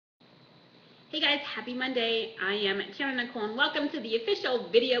Hey guys, happy Monday. I am Tiana Nicole and welcome to the official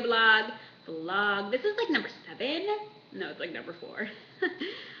video vlog. This is like number 7. No, it's like number 4.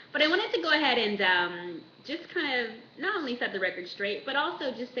 But I wanted to go ahead and just kind of not only set the record straight, but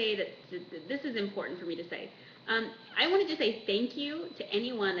also just say that this is important for me to say. I wanted to say thank you to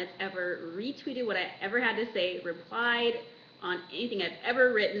anyone that's ever retweeted what I ever had to say, replied on anything I've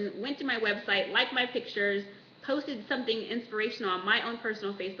ever written, went to my website, liked my pictures, posted something inspirational on my own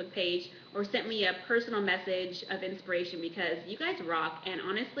personal Facebook page, or sent me a personal message of inspiration, because you guys rock. And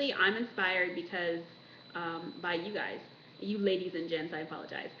honestly, I'm inspired because by you guys, you ladies and gents. I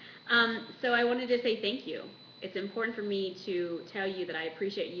apologize. So I wanted to say thank you. It's important for me to tell you that I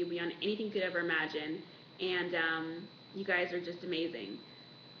appreciate you beyond anything you could ever imagine, and you guys are just amazing.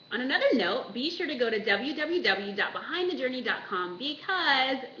 On another note, be sure to go to www.behindthejourney.com,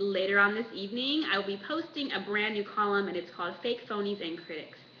 because later on this evening I will be posting a brand new column, and it's called Fake Phonies and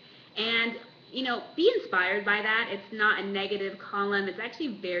Critics. And you know, be inspired by that. It's not a negative column. It's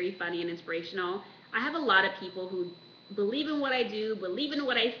actually very funny and inspirational. I have a lot of people who believe in what I do, believe in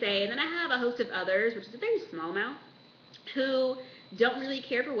what I say, and then I have a host of others, which is a very small amount, who don't really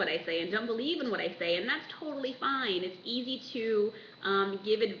care for what I say and don't believe in what I say, and that's totally fine. It's easy to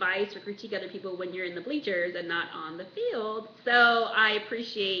give advice or critique other people when you're in the bleachers and not on the field, so I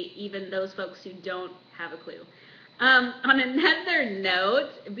appreciate even those folks who don't have a clue. On another note,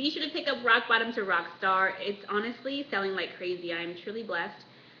 be sure to pick up Rock Bottom to Rockstar. It's honestly selling like crazy. I am truly blessed.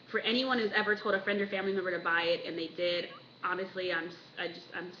 For anyone who's ever told a friend or family member to buy it and they did, honestly, I'm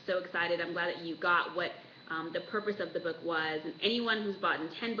so excited. I'm glad that you got what the purpose of the book was. And anyone who's bought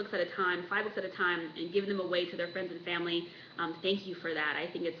 10 books at a time, 5 books at a time, and given them away to their friends and family, thank you for that. I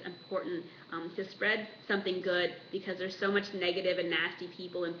think it's important to spread something good, because there's so much negative and nasty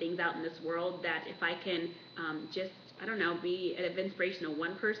people and things out in this world that if I can just, I don't know, be of inspiration to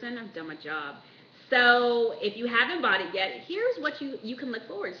one person, I've done my job. So if you haven't bought it yet, here's what you can look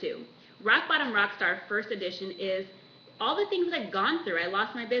forward to. Rock Bottom Rockstar First Edition is all the things that I've gone through. I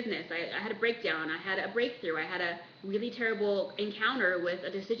lost my business. I had a breakdown. I had a breakthrough. I had a really terrible encounter with a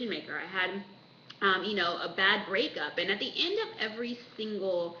decision maker. I had, a bad breakup. And at the end of every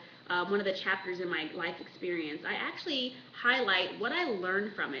single one of the chapters in my life experience, I actually highlight what I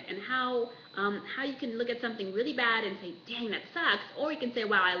learned from it and how you can look at something really bad and say, dang, that sucks. Or you can say,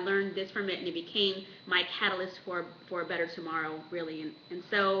 wow, I learned this from it and it became my catalyst for a better tomorrow, really. And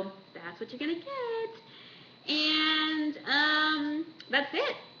so that's what you're going to get. And that's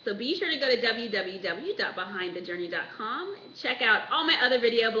it. So be sure to go to www.behindthejourney.com. Check out all my other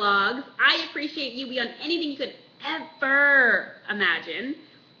video blogs. I appreciate you beyond anything you could ever imagine.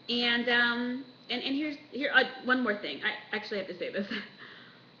 And here's one more thing. I actually have to say this.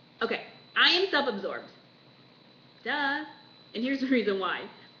 Okay, I am self-absorbed. Duh. And here's the reason why.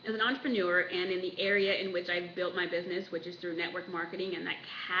 As an entrepreneur, and in the area in which I've built my business, which is through network marketing, and that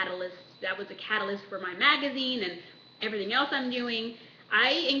was a catalyst for my magazine and everything else I'm doing,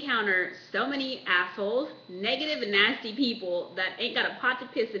 I encounter so many assholes, negative and nasty people that ain't got a pot to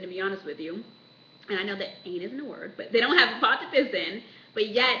piss in, to be honest with you. And I know that ain't isn't a word, but they don't have a pot to piss in, but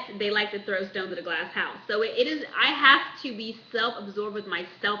yet they like to throw stones at a glass house. So I have to be self-absorbed with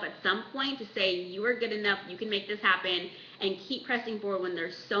myself at some point to say, you are good enough, you can make this happen, and keep pressing forward when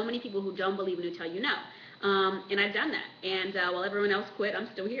there's so many people who don't believe and who tell you no. And I've done that. And while everyone else quit, I'm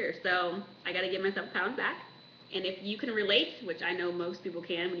still here. So I got to give myself a pat on the back. And if you can relate, which I know most people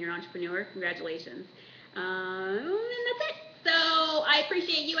can when you're an entrepreneur, congratulations. And that's it. So I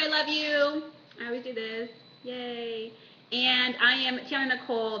appreciate you. I love you. I always do this. Yay. And I am Tiana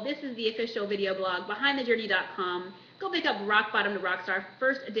Nicole. This is the official video blog, behindthejourney.com. Go pick up Rock Bottom to Rockstar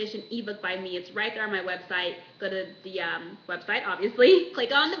First Edition ebook by me. It's right there on my website. Go to the website, obviously.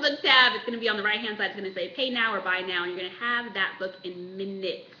 Click on the book tab. It's going to be on the right-hand side. It's going to say pay now or buy now, and you're going to have that book in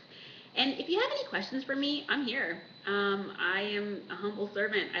minutes. And if you have any questions for me, I'm here. I am a humble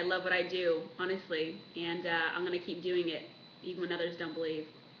servant. I love what I do, honestly, and I'm going to keep doing it, even when others don't believe.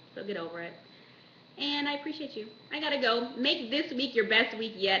 So get over it. And I appreciate you. I got to go. Make this week your best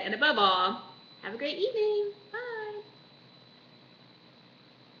week yet, and above all, have a great evening. Bye.